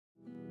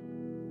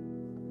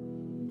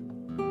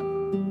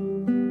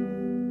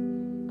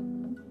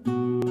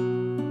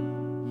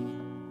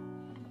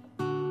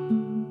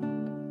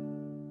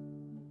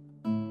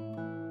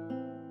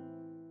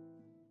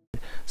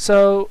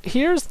So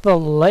here's the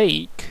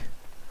lake.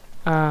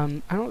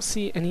 I don't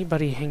see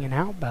anybody hanging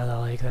out by the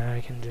lake that I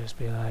can just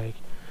be like,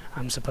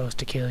 I'm supposed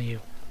to kill you.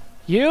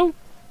 You?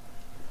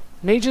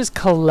 Mage's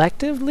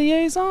Collective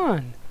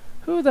Liaison.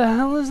 Who the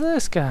hell is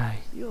this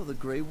guy? You're the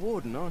Grey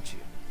Warden, aren't you?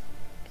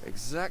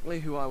 Exactly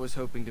who I was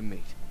hoping to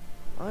meet.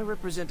 I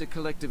represent a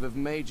collective of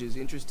mages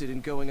interested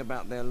in going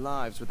about their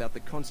lives without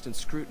the constant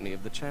scrutiny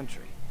of the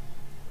Chantry.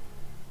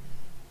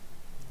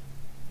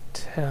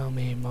 Tell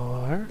me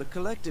more. The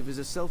collective is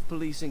a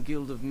self-policing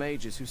guild of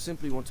mages who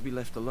simply want to be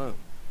left alone.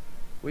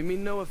 We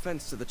mean no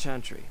offense to the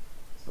Chantry,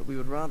 but we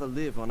would rather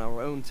live on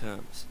our own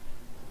terms.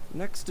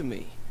 Next to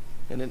me,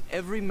 and in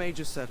every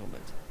major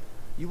settlement,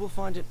 you will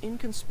find an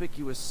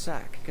inconspicuous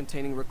sack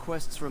containing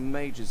requests from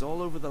mages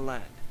all over the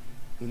land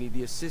who need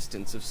the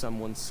assistance of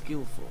someone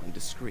skillful and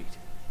discreet.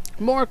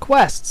 More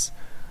quests.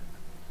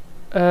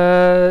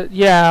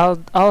 Yeah,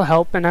 I'll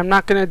help, and I'm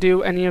not gonna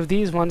do any of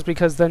these ones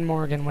because then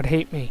Morgan would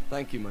hate me.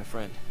 Thank you, my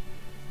friend.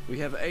 We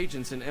have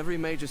agents in every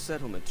major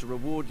settlement to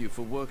reward you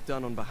for work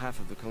done on behalf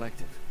of the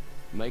collective.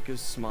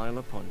 Makers smile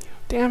upon you.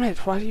 Damn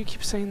it, why do you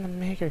keep saying the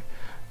maker?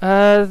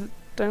 They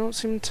don't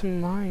seem to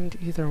mind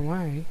either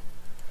way.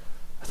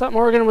 I thought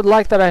Morgan would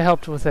like that I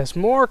helped with this.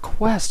 More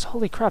quests.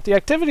 Holy crap. The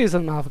activities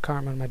of the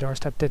Malvacarm on my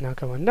doorstep did not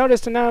go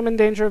unnoticed, and now I'm in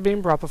danger of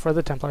being brought before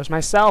the Templars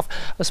myself.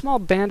 A small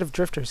band of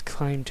drifters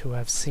claim to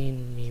have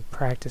seen me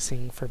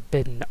practicing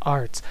forbidden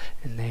arts,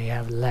 and they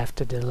have left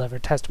to deliver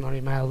testimony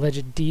of my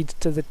alleged deeds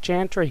to the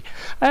Chantry.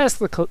 I asked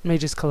the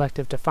Mages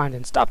Collective to find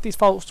and stop these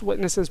false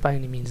witnesses by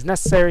any means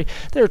necessary.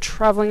 They are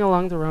traveling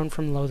along the road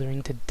from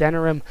Lothering to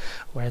Denerim,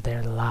 where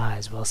their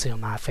lies will seal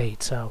my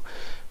fate, so...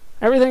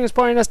 Everything is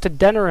pointing us to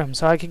Denerim,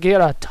 so I could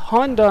get a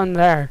ton done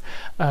there,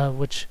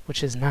 which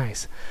is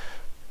nice.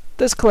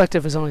 This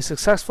collective is only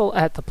successful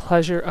at the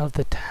pleasure of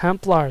the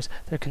Templars.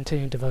 Their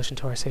continued devotion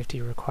to our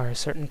safety requires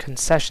certain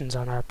concessions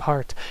on our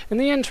part. In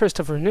the interest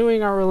of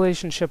renewing our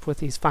relationship with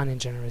these fine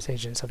and generous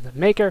agents of the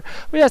Maker,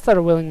 we ask that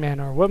a willing man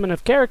or woman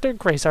of character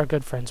grace our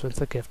good friends with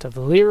the gift of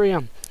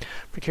lyrium.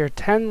 Procure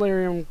 10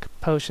 lyrium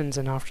potions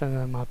and offer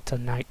them up to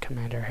Knight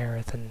Commander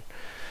Harith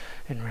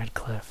in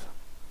Redcliffe.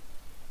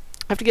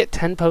 I have to get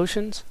 10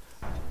 potions?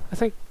 I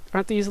think,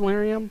 aren't these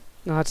lyrium?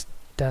 No, that's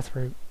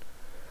Deathroot.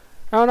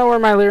 I don't know where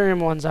my lyrium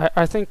ones are.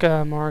 I think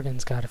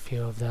Morgan's got a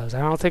few of those. I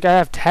don't think I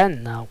have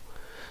 10, though.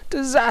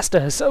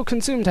 Disaster! So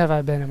consumed have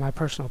I been in my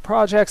personal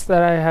projects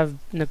that I have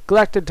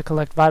neglected to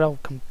collect vital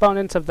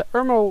components of the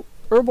herbal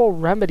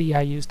remedy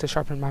I use to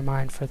sharpen my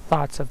mind for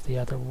thoughts of the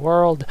other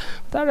world.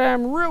 That I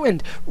am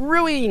ruined!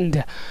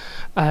 Ruined!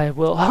 I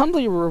will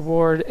humbly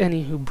reward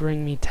any who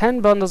bring me 10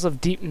 bundles of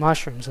deep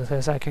mushrooms. With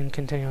this I can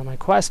continue on my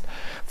quest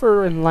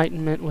for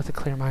enlightenment with a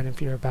clear mind and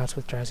fewer bouts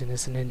with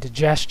drowsiness and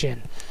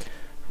indigestion.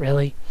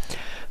 Really?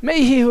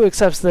 May he who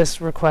accepts this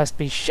request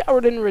be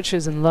showered in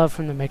riches and love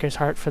from the Maker's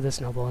heart for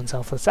this noble and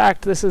selfless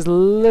act. This is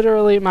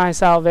literally my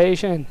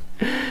salvation.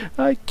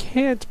 I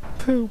can't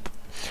poop.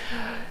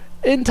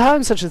 In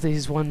times such as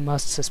these, one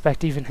must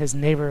suspect even his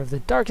neighbor of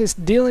the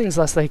darkest dealings,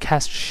 lest they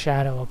cast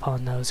shadow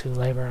upon those who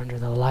labor under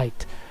the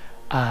light.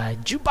 I,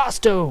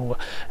 Jubasto,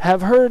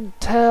 have heard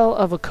tell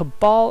of a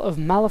cabal of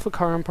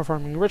Maleficarum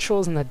performing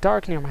rituals in the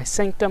dark near my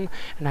sanctum,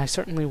 and I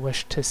certainly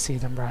wish to see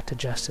them brought to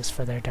justice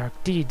for their dark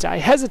deeds. I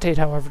hesitate,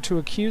 however, to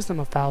accuse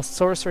them of foul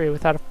sorcery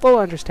without a full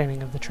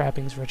understanding of the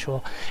trappings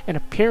ritual and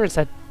appearance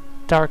that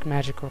dark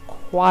magic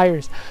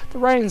requires. The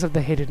writings of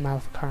the hated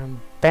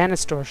Maleficarum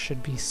Bannister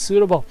should be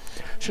suitable.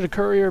 Should a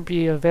courier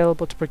be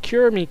available to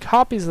procure me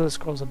copies of the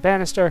Scrolls of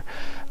Bannister,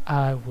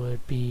 I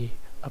would be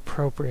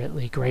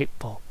appropriately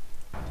grateful.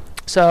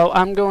 So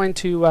I'm going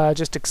to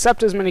just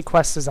accept as many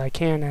quests as I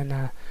can,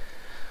 and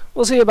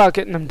we'll see about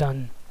getting them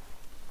done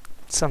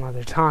some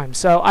other time.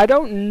 So I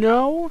don't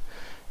know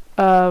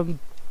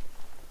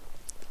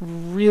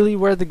really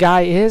where the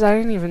guy is. I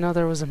didn't even know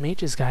there was a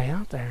mage's guy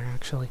out there,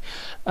 actually.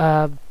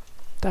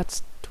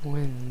 That's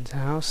Twin's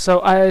house. So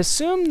I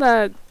assume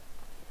that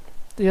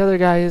the other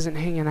guy isn't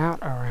hanging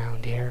out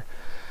around here.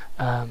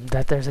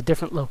 That there's a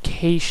different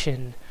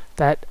location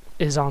that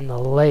is on the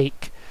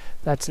lake.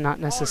 That's not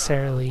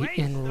necessarily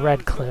in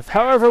Redcliffe.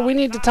 However, we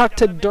need to talk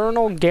to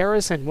Durnal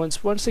Garrison.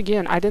 Once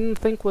again, I didn't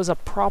think was a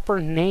proper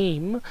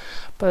name,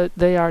 but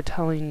they are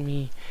telling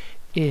me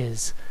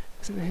is.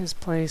 Isn't it his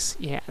place?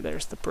 Yeah,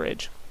 there's the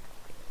bridge.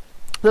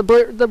 The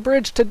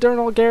bridge to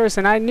Durnal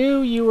Garrison. I knew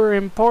you were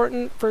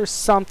important for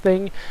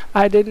something.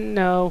 I didn't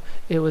know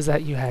it was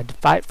that you had to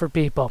fight for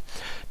people.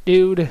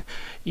 Dude,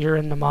 you're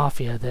in the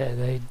Mafia.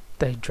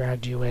 They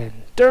dragged you in.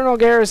 Durnal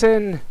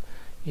Garrison,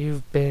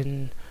 you've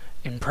been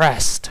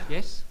impressed.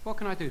 Yes? What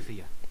can I do for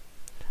you?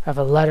 I have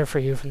a letter for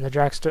you from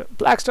the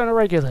Blackstone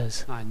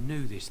Irregulars. I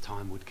knew this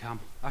time would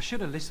come. I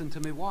should have listened to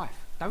my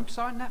wife. Don't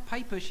sign that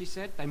paper, she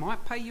said. They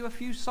might pay you a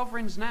few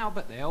sovereigns now,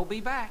 but they'll be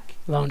back.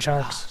 Loan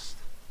sharks. Last.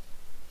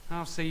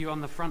 I'll see you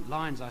on the front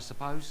lines, I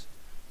suppose.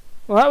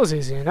 Well, that was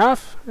easy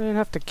enough. I didn't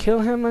have to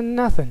kill him or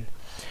nothing.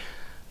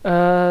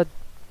 What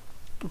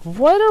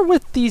are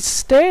with these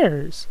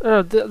stairs?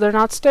 They're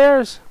not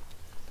stairs.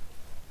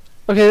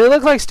 Okay, they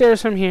look like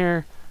stairs from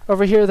here.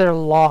 Over here, there are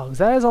logs.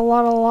 That is a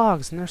lot of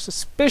logs, and they're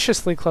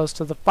suspiciously close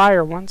to the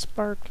fire. One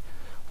spark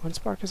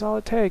is all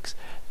it takes.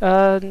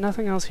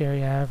 Nothing else here.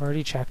 Yeah, I've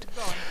already checked.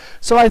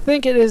 So I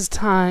think it is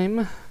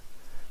time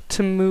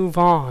to move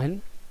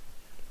on.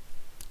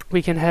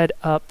 We can head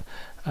up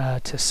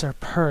to Sir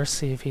Perce,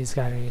 see if he's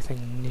got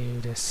anything new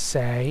to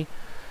say.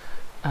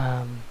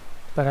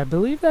 But I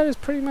believe that is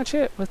pretty much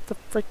it with the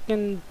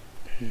freaking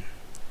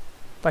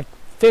like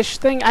fish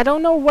thing. I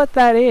don't know what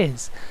that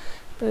is,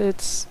 but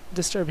it's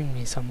disturbing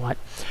me somewhat.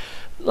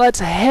 Let's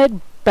head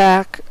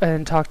back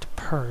and talk to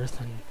Perth,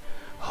 and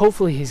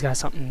hopefully he's got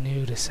something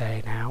new to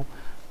say now,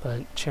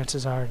 but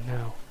chances are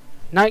no.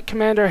 Knight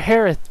Commander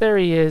Harith, there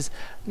he is.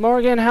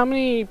 Morgan, how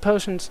many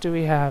potions do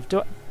we have?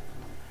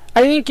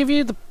 I didn't give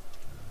you the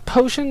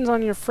potions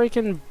on your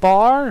freaking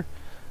bar?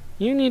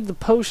 You need the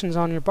potions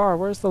on your bar.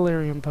 Where's the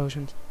lyrium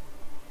potions?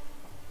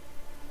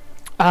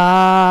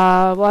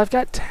 Well, I've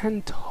got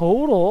 10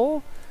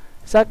 total.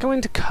 Is that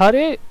going to cut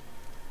it?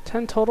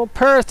 10 total.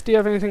 Perth, do you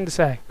have anything to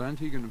say? Van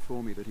Tegan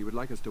informed me that he would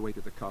like us to wait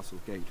at the castle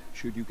gate,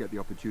 should you get the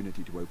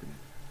opportunity to open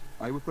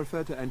it. I would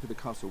prefer to enter the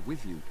castle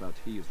with you, but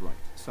he is right.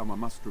 Someone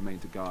must remain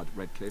to guard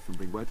Redcliffe and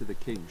bring word to the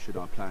king should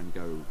our plan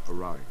go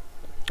awry.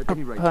 At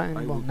any rate, I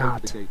will go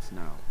to the gates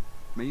now.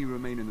 May you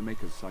remain in the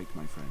Maker's sight,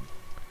 my friend.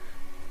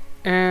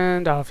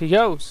 And off he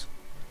goes.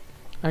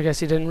 I guess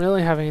he didn't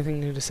really have anything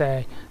new to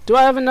say. Do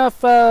I have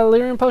enough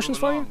lyrium potions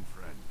for you?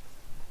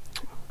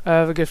 I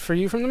have a gift for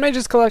you from the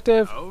Mages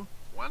Collective. Oh,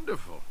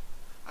 wonderful.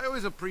 I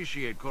always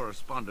appreciate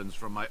correspondence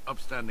from my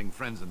upstanding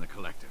friends in the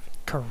collective.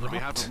 Correct. On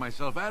behalf of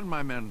myself and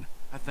my men,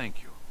 I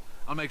thank you.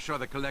 I'll make sure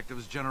the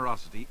collective's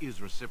generosity is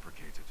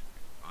reciprocated.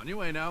 On your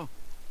way now.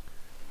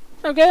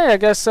 Okay, I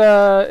guess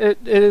it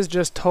is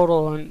just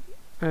total and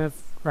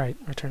right,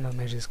 return to the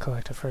Mages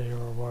Collective for your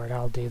reward.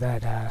 I'll do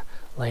that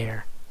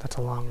later. That's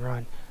a long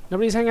run.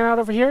 Nobody's hanging out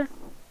over here?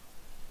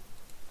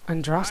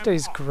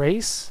 Andraste's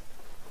Grace?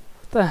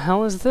 What the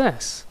hell is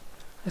this?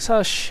 I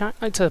saw a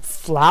it's a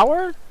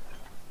flower?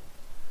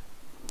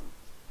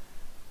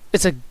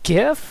 It's a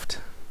gift?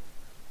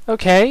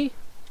 Okay.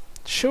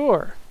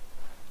 Sure.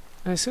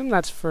 I assume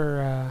that's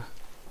for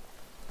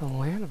the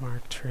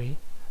landmark tree.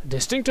 A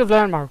distinctive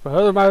landmark, but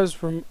otherwise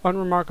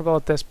unremarkable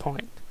at this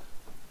point.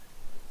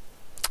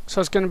 So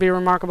it's going to be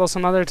remarkable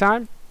some other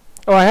time?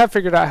 Oh, I have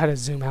figured out how to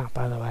zoom out,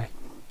 by the way.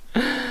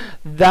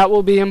 That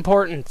will be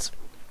important.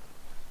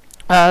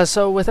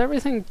 So with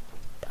everything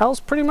else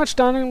pretty much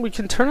done, and we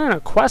can turn in a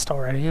quest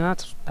already.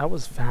 That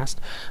was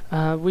fast.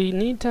 We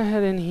need to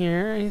head in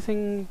here.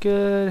 Anything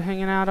good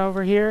hanging out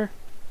over here?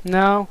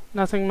 No,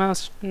 nothing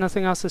else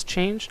has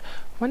changed.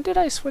 When did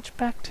I switch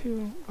back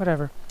to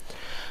whatever?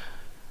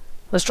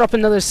 Let's drop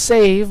another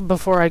save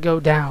before I go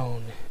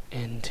down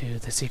into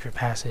the secret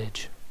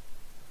passage.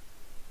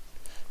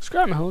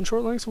 Scrap metal and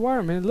short lengths of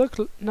wire may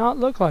not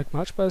look like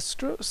much, but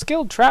a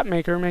skilled trap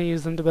maker may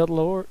use them to build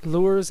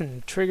lures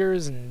and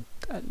triggers and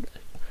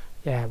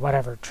yeah,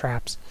 whatever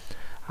traps.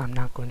 I'm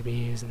not going to be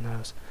using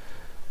those.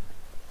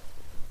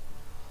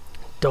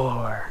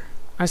 Door.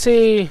 I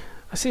see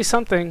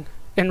something.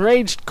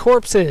 Enraged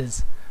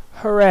corpses.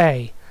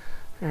 Hooray!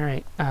 All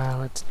right,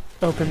 let's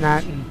open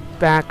that and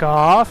back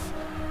off.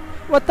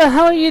 What the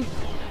hell are you?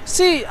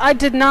 See, I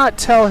did not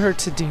tell her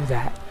to do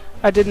that.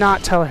 I did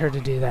not tell her to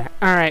do that.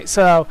 Alright,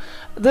 so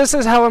this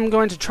is how I'm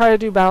going to try to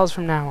do battles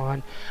from now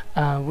on.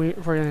 We're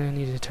going to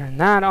need to turn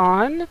that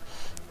on.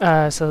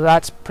 So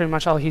that's pretty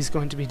much all he's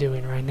going to be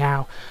doing right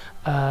now.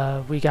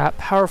 We got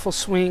powerful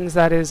swings,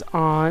 that is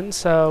on.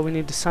 So we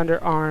need to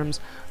sunder arms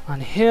on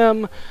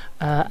him.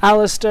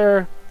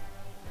 Alistair,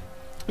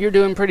 you're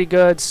doing pretty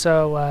good,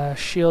 so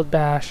shield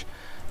bash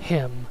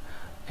him.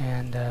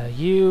 And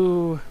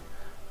you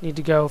need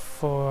to go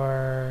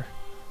for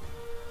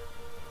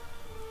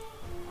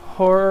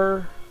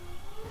horror.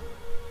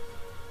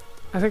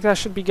 I think that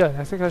should be good.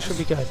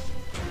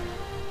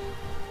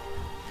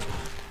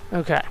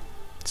 Okay,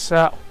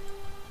 so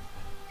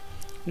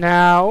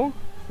now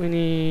we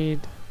need,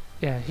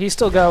 yeah, he's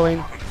still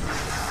going.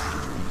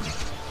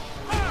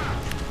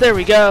 There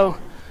we go.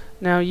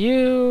 Now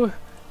you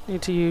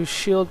need to use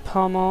shield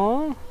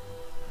pummel.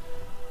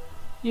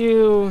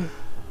 You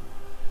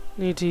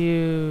need to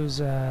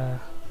use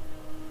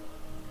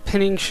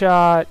pinning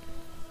shot.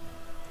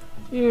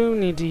 You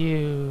need to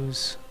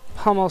use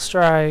pummel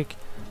strike.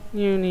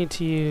 You need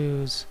to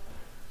use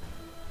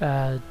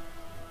winter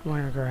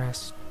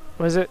grasp.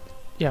 Was it?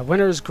 Yeah,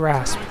 winter's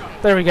grasp.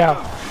 There we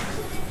go.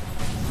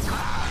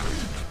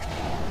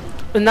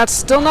 And that's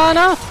still not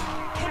enough?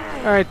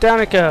 Alright,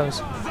 down it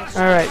goes.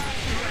 Alright.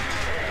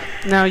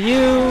 Now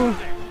you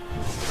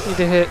need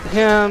to hit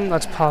him.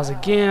 Let's pause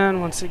again.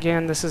 Once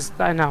again, this is,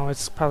 I know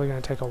it's probably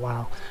going to take a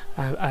while.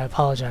 I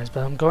apologize,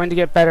 but I'm going to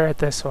get better at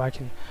this so I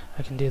can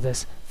do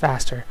this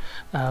faster.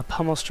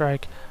 Pummel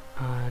strike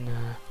on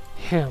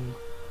him.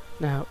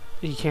 Now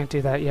you can't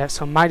do that yet,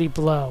 so mighty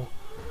blow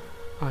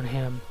on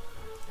him,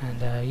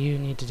 and you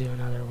need to do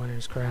another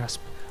winter's grasp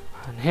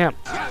on him.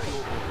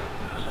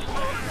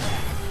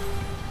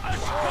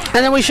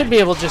 And then we should be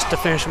able just to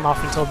finish him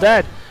off until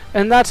dead.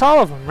 And that's all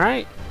of them,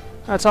 right?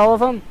 That's all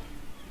of them?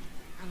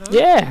 Hello?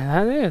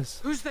 Yeah, that is.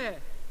 Who's there?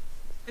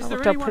 Is I there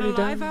looked up anyone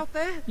pretty alive dumb. out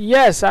there?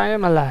 Yes, I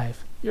am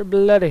alive. You're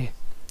bloody.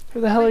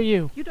 Who the hell are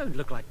you? You don't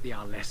look like the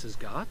Arlessa's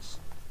guards.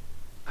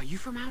 Are you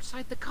from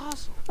outside the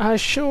castle? I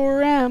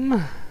sure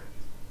am.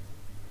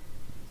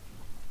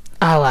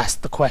 I'll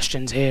ask the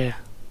questions here.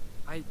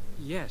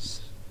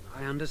 Yes,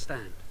 I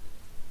understand.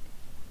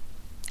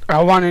 I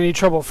don't want any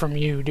trouble from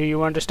you. Do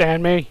you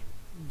understand me?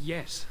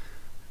 Yes,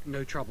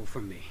 no trouble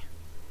from me.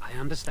 I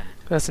understand.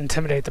 Let's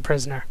intimidate the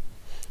prisoner.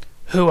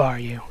 Who are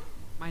you?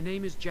 My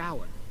name is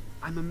Jowan.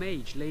 I'm a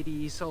mage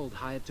Lady Isolde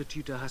hired to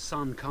tutor her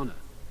son Connor.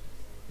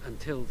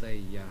 Until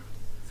they,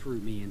 threw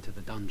me into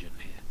the dungeon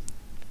here.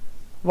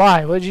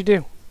 Why? What'd you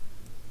do?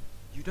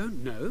 You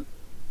don't know?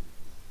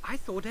 I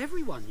thought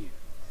everyone knew.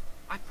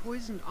 I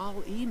poisoned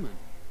Al Eamon.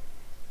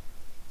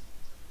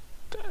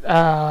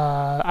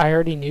 I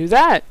already knew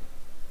that.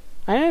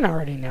 I didn't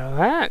already know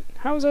that.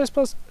 How was I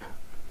supposed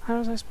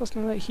to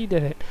know that he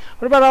did it?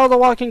 What about all the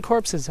walking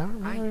corpses? I don't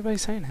remember anybody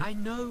saying it. I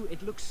know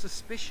it looks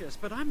suspicious,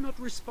 but I'm not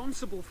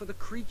responsible for the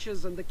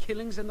creatures and the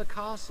killings in the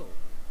castle.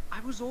 I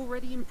was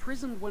already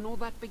imprisoned when all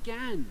that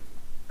began.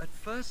 At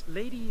first,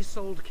 Lady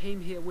Isolde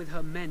came here with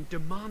her men,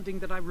 demanding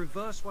that I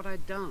reverse what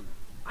I'd done.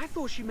 I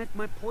thought she meant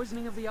my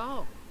poisoning of the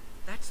Arl.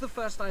 That's the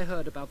first I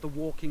heard about the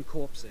walking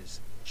corpses.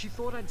 She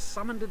thought I'd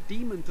summoned a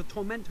demon to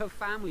torment her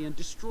family and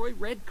destroy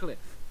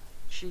Redcliffe.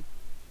 She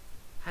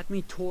had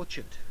me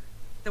tortured.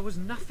 There was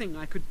nothing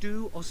I could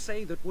do or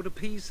say that would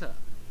appease her.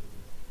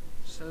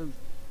 So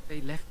they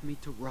left me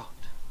to rot.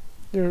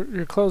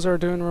 Your clothes are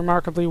doing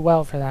remarkably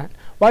well for that.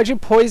 Why'd you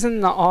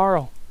poison the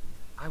Arl?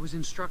 I was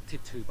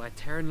instructed to by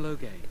Terran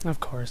Loghain. Of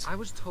course. I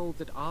was told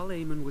that Al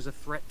Eamon was a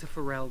threat to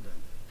Ferelden,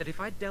 that if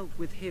I dealt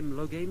with him,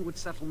 Loghain would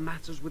settle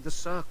matters with the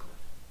Circle.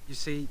 You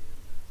see,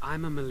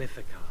 I'm a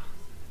Maleficar,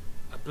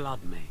 a blood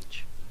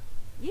mage.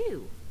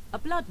 You? A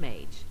blood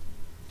mage?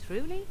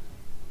 Truly?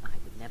 I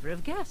would never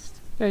have guessed.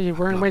 Yeah, you're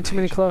wearing way too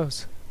many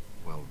clothes.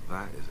 Well,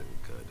 that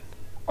isn't good.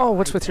 Oh,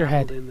 what's with your I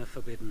dabbled head? in the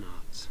forbidden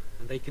arts,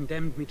 and they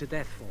condemned me to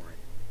death for it.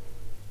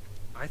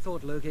 I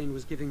thought Loghain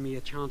was giving me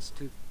a chance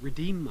to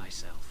redeem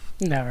myself.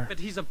 Never. But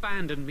he's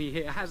abandoned me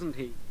here, hasn't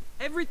he?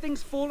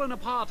 Everything's fallen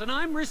apart, and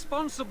I'm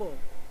responsible.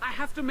 I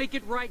have to make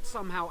it right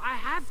somehow. I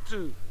have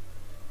to.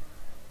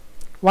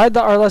 Why'd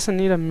the Arlessa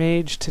need a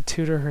mage to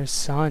tutor her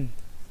son?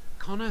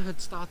 Connor had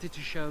started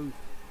to show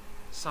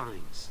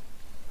signs.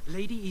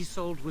 Lady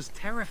Isolde was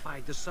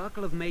terrified the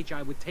Circle of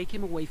Magi would take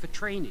him away for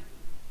training.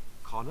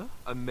 Connor?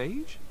 A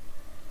mage?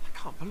 I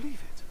can't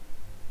believe it.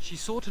 She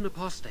sought an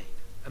apostate,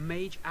 a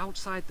mage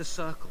outside the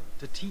Circle,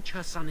 to teach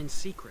her son in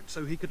secret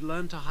so he could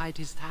learn to hide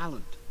his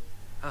talent.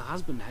 Her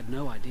husband had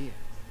no idea.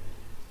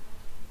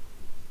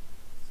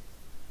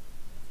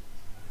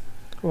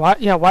 Why?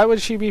 Yeah, why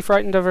would she be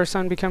frightened of her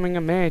son becoming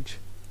a mage?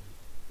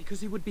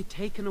 Because he would be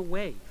taken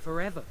away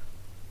forever.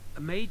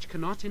 A mage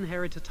cannot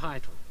inherit a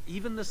title,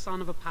 even the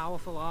son of a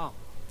powerful Arl.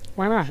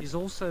 Why not? She's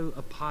also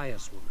a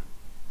pious woman.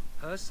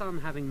 Her son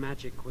having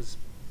magic was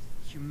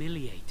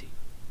humiliating.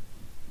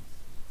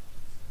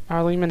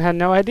 Arleman had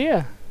no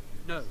idea.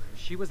 No,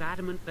 she was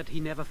adamant that he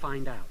never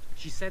find out.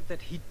 She said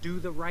that he'd do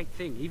the right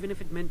thing, even if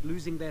it meant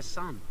losing their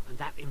son, and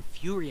that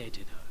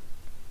infuriated her.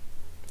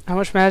 How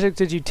much magic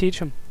did you teach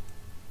him?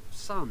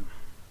 Some,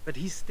 but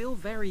he's still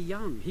very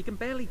young. He can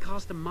barely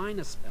cast a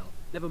minor spell,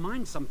 never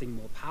mind something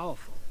more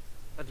powerful.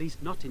 At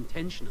least not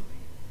intentionally.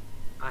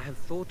 I have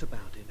thought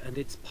about it, and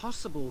it's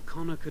possible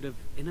Connor could have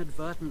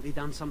inadvertently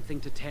done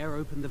something to tear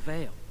open the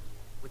veil.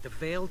 With the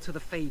veil to the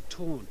Fade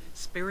torn,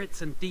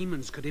 spirits and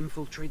demons could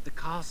infiltrate the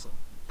castle.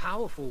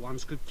 Powerful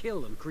ones could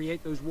kill and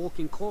create those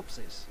walking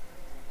corpses.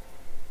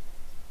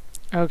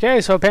 Okay,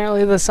 so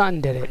apparently the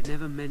son did I it.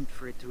 never meant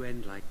for it to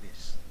end like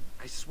this.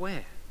 I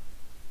swear.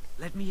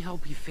 Let me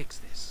help you fix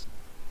this.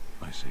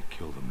 I say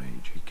kill the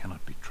mage. He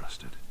cannot be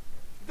trusted.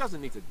 He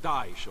doesn't need to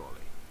die,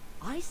 surely.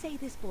 I say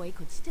this boy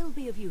could still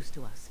be of use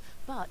to us,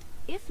 but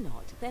if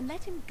not, then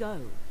let him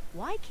go.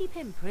 Why keep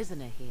him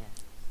prisoner here?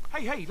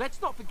 Hey,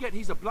 let's not forget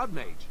he's a blood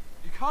mage.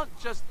 You can't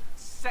just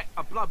set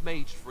a blood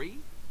mage free.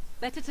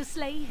 Better to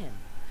slay him.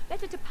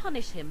 Better to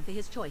punish him for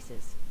his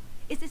choices.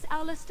 Is this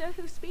Alistair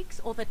who speaks,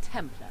 or the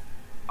Templar?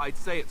 I'd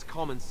say it's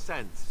common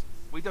sense.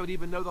 We don't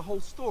even know the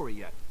whole story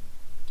yet.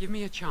 Give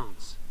me a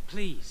chance,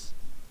 please.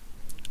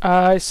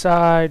 I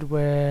side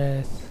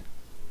with...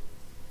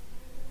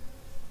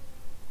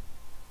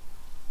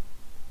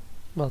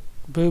 well,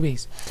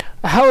 boobies.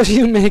 How would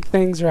you make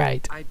things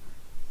right?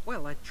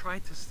 Well, I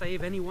tried to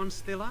save anyone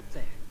still up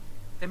there.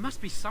 There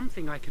must be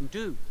something I can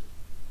do.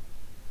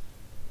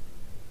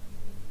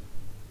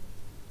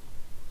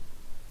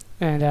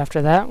 And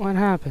after that, what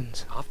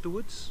happens?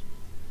 Afterwards,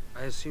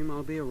 I assume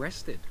I'll be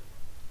arrested,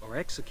 or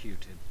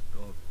executed,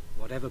 or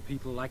whatever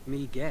people like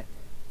me get.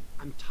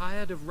 I'm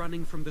tired of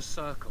running from the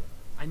Circle.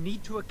 I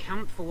need to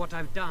account for what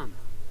I've done.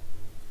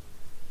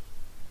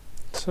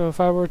 So if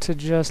I were to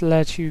just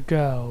let you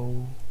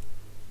go...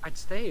 I'd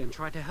stay and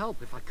try to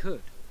help if I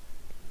could.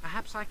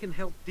 Perhaps I can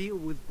help deal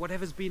with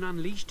whatever's been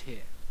unleashed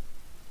here.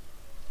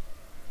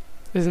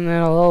 Isn't it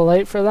a little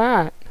late for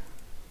that?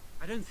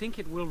 I don't think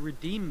it will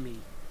redeem me.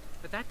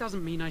 But that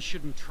doesn't mean I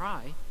shouldn't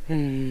try.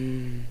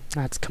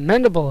 That's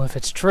commendable if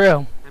it's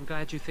true. I'm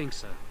glad you think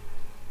so.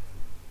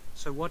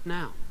 So what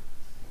now?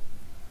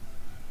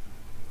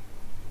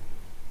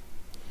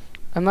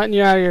 I'm letting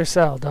you out of your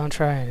cell. Don't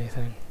try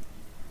anything.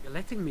 You're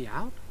letting me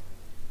out?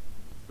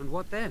 And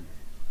what then?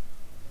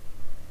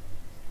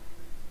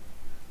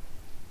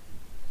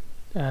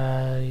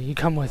 You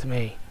come with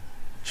me.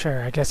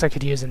 Sure, I guess I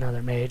could use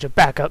another mage, a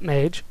backup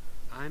mage.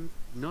 I'm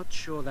not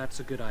sure that's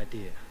a good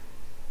idea.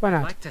 Why I'd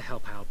not? like to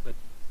help out, but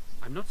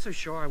I'm not so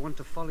sure I want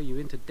to follow you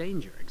into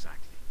danger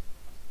exactly.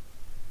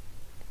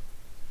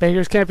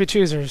 Beggars can't be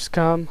choosers.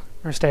 Come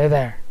or stay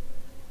there.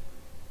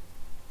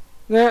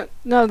 No,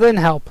 then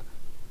help.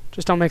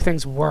 Just don't make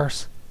things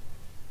worse.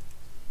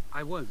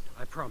 I won't,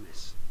 I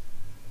promise.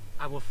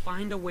 I will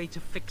find a way to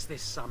fix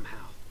this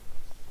somehow.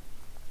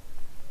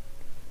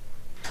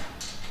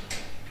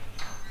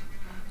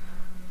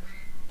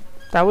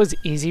 That was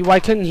easy. Why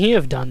couldn't he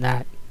have done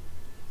that?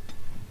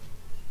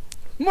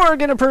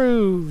 Morgan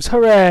approves!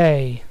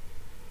 Hooray!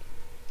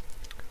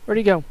 Where'd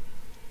he go?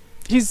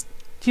 He's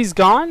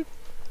gone?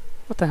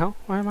 What the hell?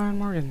 Why am I on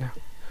Morgan now?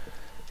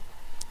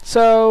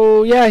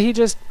 So, yeah, he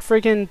just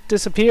freaking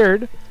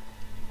disappeared.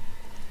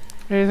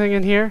 Anything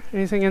in here?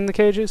 Anything in the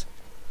cages?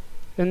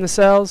 In the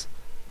cells?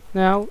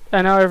 No?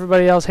 I know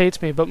everybody else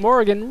hates me, but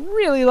Morgan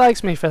really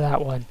likes me for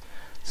that one.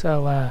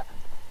 So,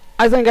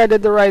 I think I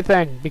did the right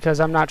thing, because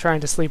I'm not trying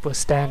to sleep with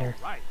Stanner.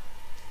 Right.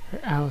 Or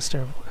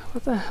Alistair.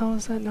 What the hell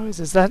is that noise?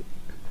 Is that...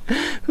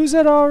 Who's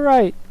that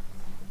alright?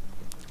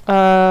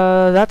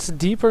 That's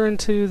deeper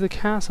into the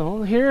castle.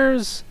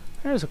 There's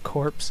a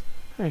corpse.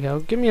 There you go.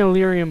 Give me a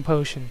lyrium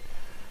potion.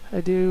 I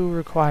do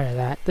require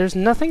that. There's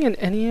nothing in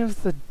any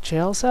of the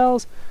jail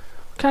cells?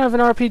 What kind of an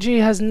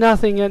RPG has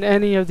nothing in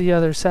any of the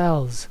other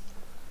cells?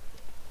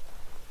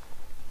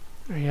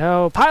 There you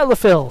go. Pile of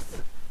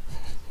filth!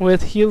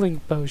 With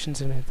healing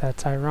potions in it.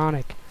 That's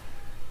ironic.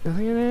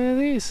 Nothing in any of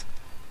these.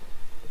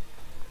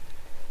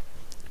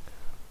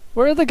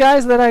 Where are the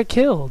guys that I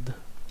killed?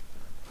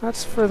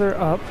 That's further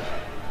up.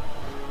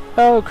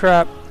 Oh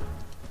crap.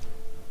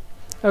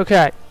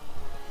 Okay.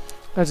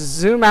 Let's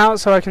zoom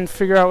out so I can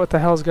figure out what the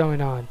hell's going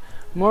on.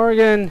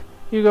 Morgan,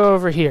 you go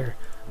over here.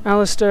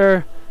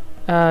 Alistair,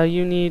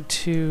 you need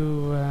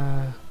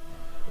to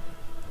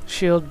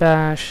shield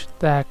bash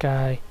that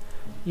guy.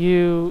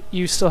 You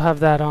still have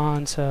that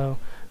on, so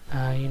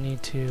you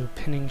need to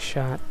pinning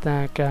shot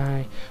that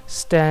guy.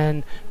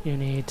 Sten, you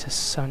need to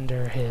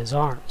sunder his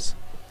arms.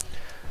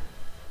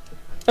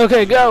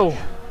 Okay, go!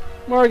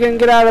 Morgan,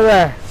 get out of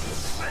there!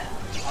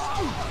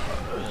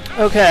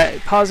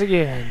 Okay, pause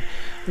again.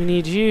 We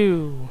need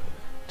you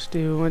to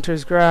do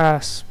Winter's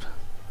Grasp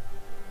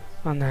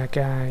on that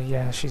guy.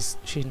 Yeah,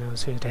 she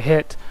knows who to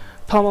hit.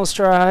 Pummel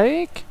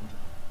Strike!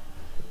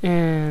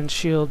 And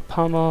Shield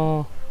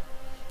Pummel.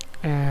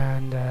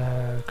 And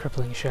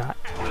Crippling Shot.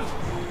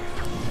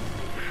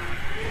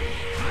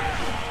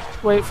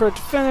 Wait for it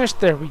to finish.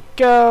 There we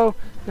go.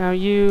 Now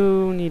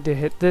you need to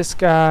hit this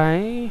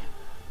guy.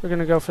 We're going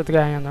to go for the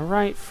guy on the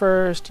right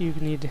first. You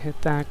need to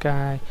hit that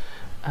guy.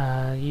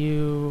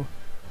 You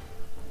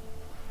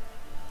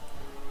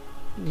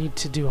need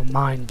to do a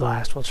Mind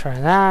Blast. We'll try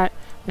that.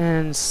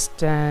 And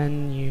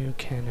Sten, you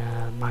can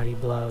Mighty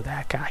Blow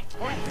that guy.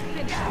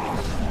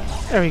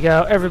 There we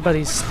go.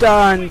 Everybody's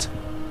stunned.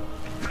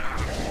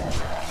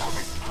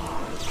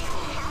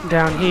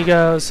 Down he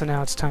goes. So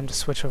now it's time to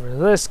switch over to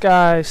this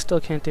guy. Still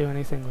can't do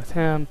anything with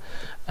him.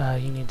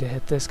 You need to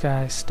hit this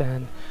guy,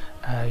 Sten.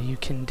 You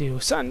can do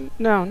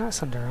not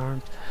Sunder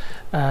Arms.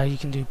 You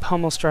can do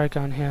Pummel Strike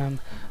on him.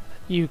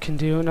 You can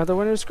do another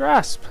Winter's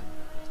Grasp.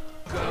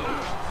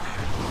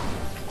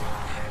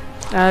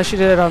 She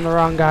did it on the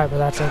wrong guy, but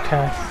that's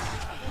okay.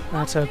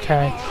 That's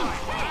okay.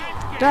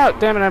 Oh,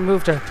 damn it, I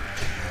moved her.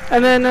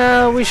 And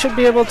then we should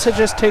be able to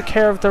just take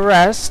care of the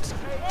rest.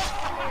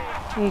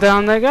 And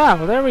down they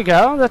go. There we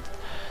go.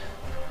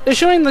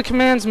 Issuing the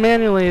commands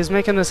manually is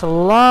making this a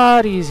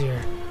lot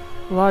easier.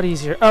 A lot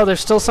easier. Oh, there's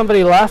still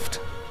somebody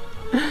left?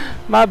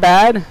 My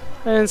bad.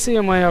 I didn't see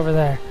him way over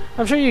there.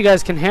 I'm sure you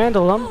guys can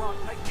handle him.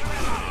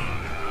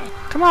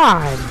 Come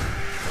on.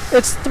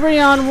 It's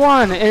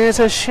 3-on-1 and it's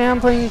a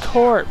shambling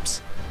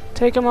corpse.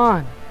 Take him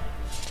on.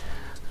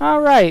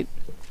 Alright.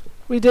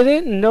 We did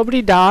it and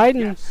nobody died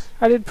and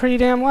I did pretty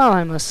damn well,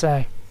 I must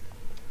say.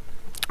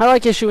 I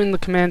like issuing the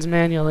commands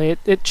manually.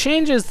 It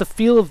changes the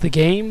feel of the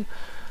game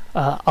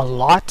a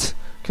lot,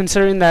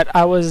 considering that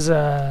I was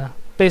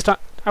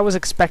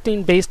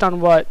expecting based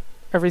on what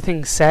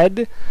everything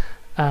said.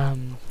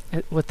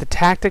 With the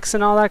tactics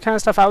and all that kind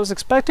of stuff, I was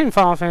expecting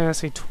Final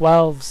Fantasy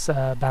XII's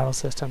battle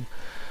system,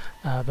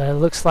 but it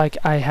looks like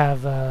I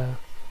have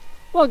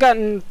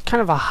gotten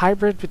kind of a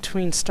hybrid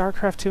between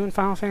StarCraft 2 and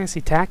Final Fantasy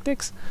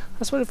Tactics.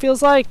 That's what it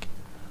feels like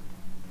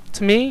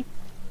to me.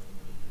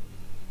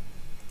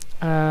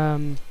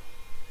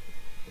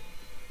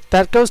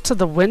 That goes to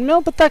the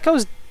windmill, but that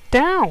goes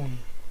down.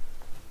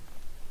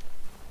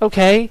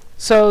 Okay,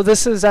 so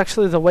this is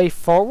actually the way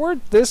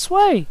forward? This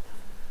way?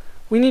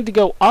 We need to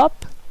go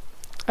up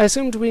I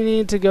assumed we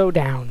need to go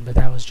down, but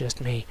that was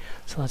just me.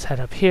 So let's head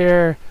up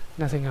here.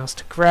 Nothing else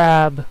to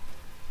grab.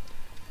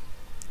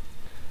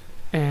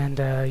 And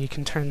you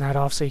can turn that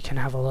off so you can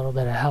have a little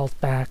bit of health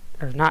back.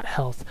 Or not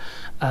health.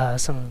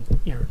 Some of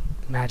your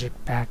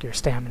magic back, your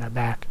stamina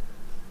back.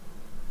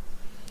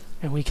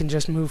 And we can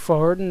just move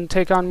forward and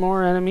take on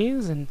more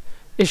enemies and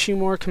issue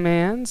more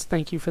commands.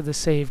 Thank you for the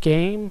save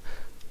game.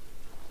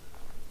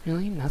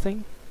 Really?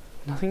 Nothing?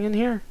 Nothing in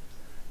here?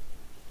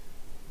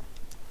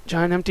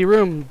 Giant empty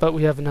room, but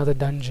we have another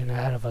dungeon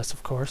ahead of us,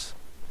 of course.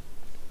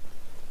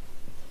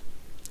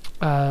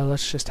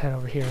 Let's just head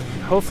over here.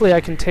 Hopefully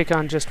I can take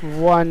on just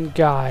one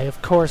guy.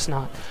 Of course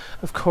not.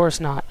 Of course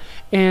not.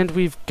 And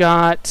we've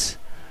got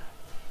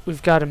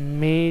a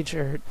mage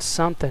or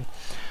something.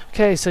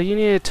 Okay, so you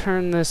need to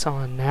turn this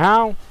on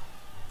now.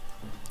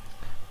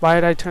 Why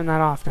did I turn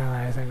that off now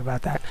that I think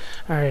about that?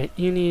 Alright,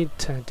 you need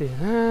to do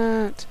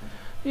that.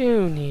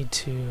 You need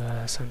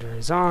to sunder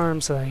his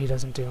arm so that he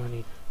doesn't do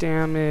any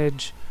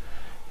damage.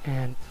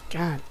 And,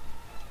 God,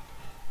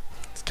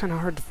 it's kind of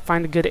hard to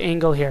find a good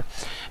angle here.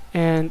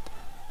 And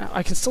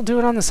I can still do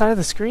it on the side of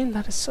the screen?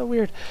 That is so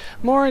weird.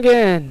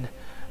 Morgan!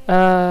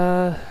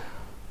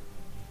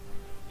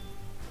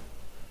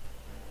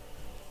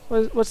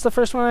 What's the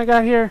first one I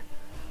got here?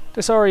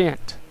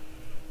 Disorient.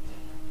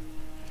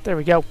 There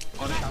we go.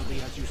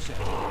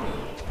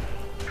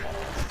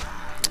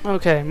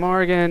 Okay,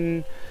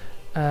 Morgan,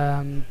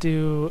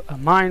 do a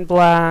mind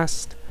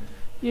blast.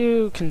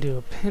 You can do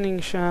a pinning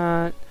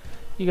shot.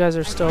 You guys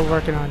are still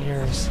working on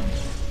yours.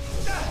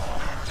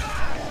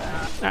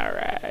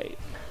 Alright.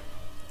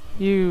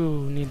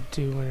 You need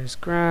to do Winter's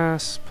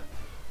Grasp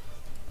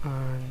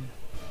on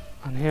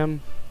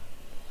him.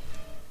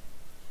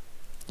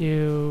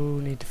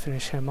 You need to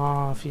finish him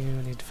off. You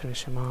need to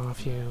finish him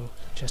off. You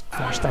just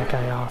finish that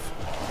guy off.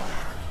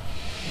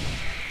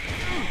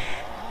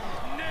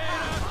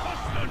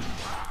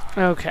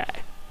 Okay.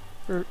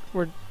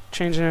 We're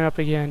changing it up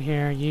again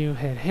here. You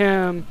hit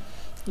him.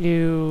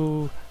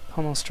 You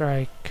pummel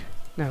strike.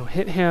 No,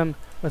 hit him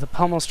with a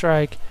pummel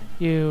strike.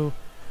 You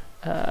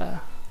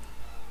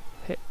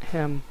hit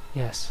him.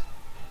 Yes.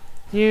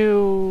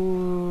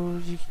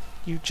 You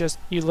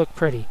look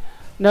pretty.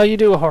 No, you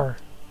do a horror.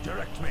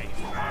 Direct me.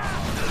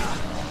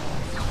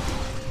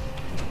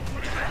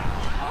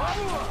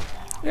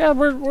 Yeah,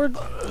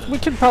 we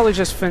could probably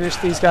just finish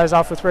these guys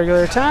off with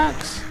regular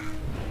attacks.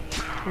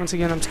 Once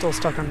again, I'm still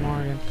stuck on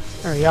Morgan.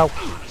 There we go.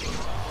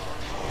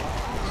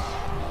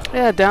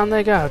 Yeah, down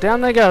they go.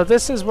 Down they go.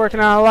 This is working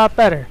out a lot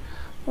better.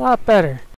 A lot better.